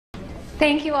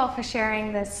Thank you all for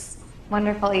sharing this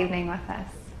wonderful evening with us.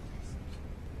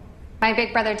 My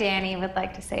big brother Danny would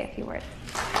like to say a few words.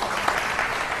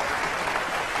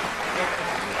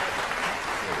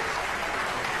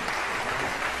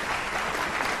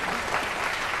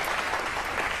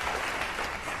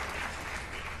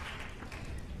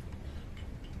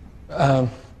 A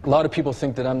lot of people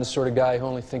think that I'm the sort of guy who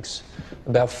only thinks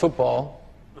about football,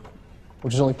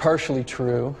 which is only partially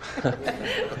true,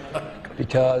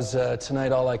 because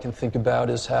tonight all I can think about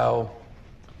is how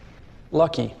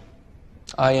lucky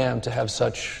I am to have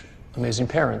such amazing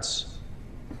parents.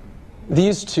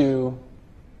 These two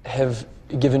have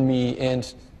given me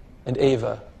and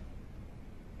Ava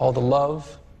all the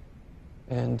love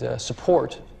and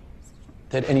support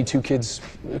that any two kids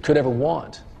could ever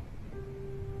want.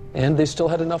 And they still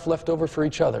had enough left over for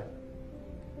each other.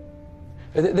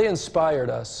 They inspired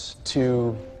us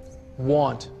to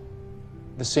want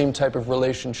the same type of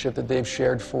relationship that they've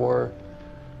shared for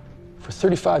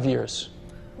 35 years.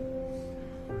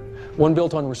 One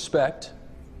built on respect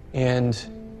and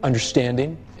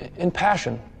understanding and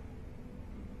passion.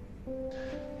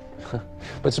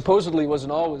 But supposedly it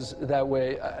wasn't always that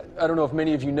way. I don't know if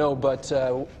many of you know, but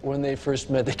when they first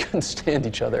met, they couldn't stand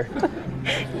each other.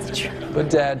 It's true. But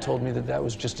Dad told me that that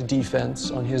was just a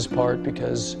defense on his part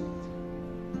because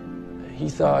he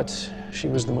thought she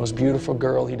was the most beautiful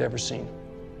girl he'd ever seen.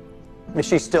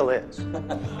 She still is.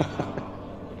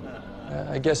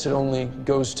 I guess it only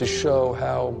goes to show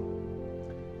how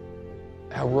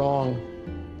wrong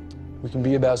we can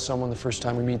be about someone the first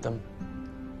time we meet them.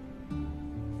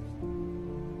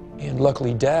 And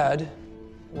luckily, Dad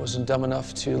wasn't dumb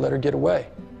enough to let her get away.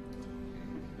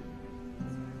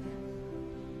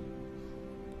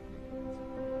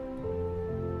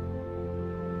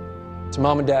 To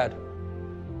Mom and Dad.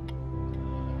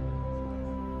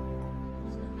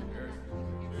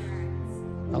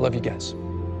 I love you guys.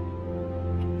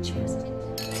 Cheers.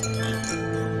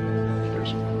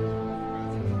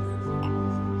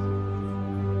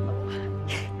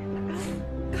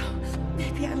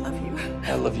 Baby, I love you.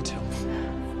 I love you too.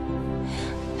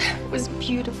 It was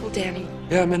beautiful, Danny.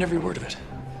 Yeah, I meant every word of it.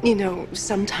 You know,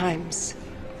 sometimes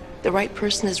the right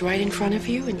person is right in front of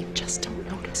you and you just don't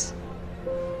notice.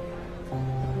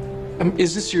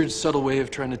 Is this your subtle way of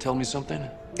trying to tell me something?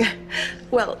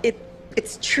 Well,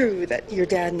 it's true that your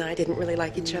dad and I didn't really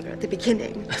like each other at the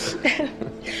beginning.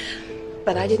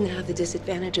 But I didn't have the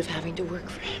disadvantage of having to work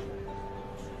for him.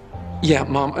 Yeah,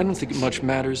 Mom, I don't think it much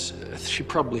matters. She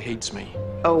probably hates me.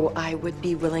 Oh, I would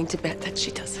be willing to bet that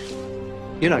she doesn't.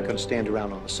 You're not going to stand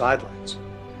around on the sidelines.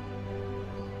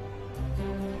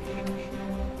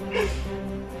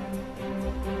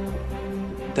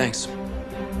 Thanks.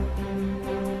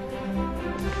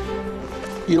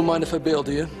 You don't mind if I bail,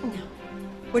 do you? No.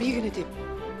 What are you going to do?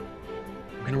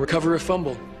 I'm going to recover a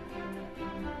fumble.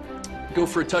 Go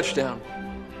for a touchdown.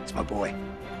 It's my boy.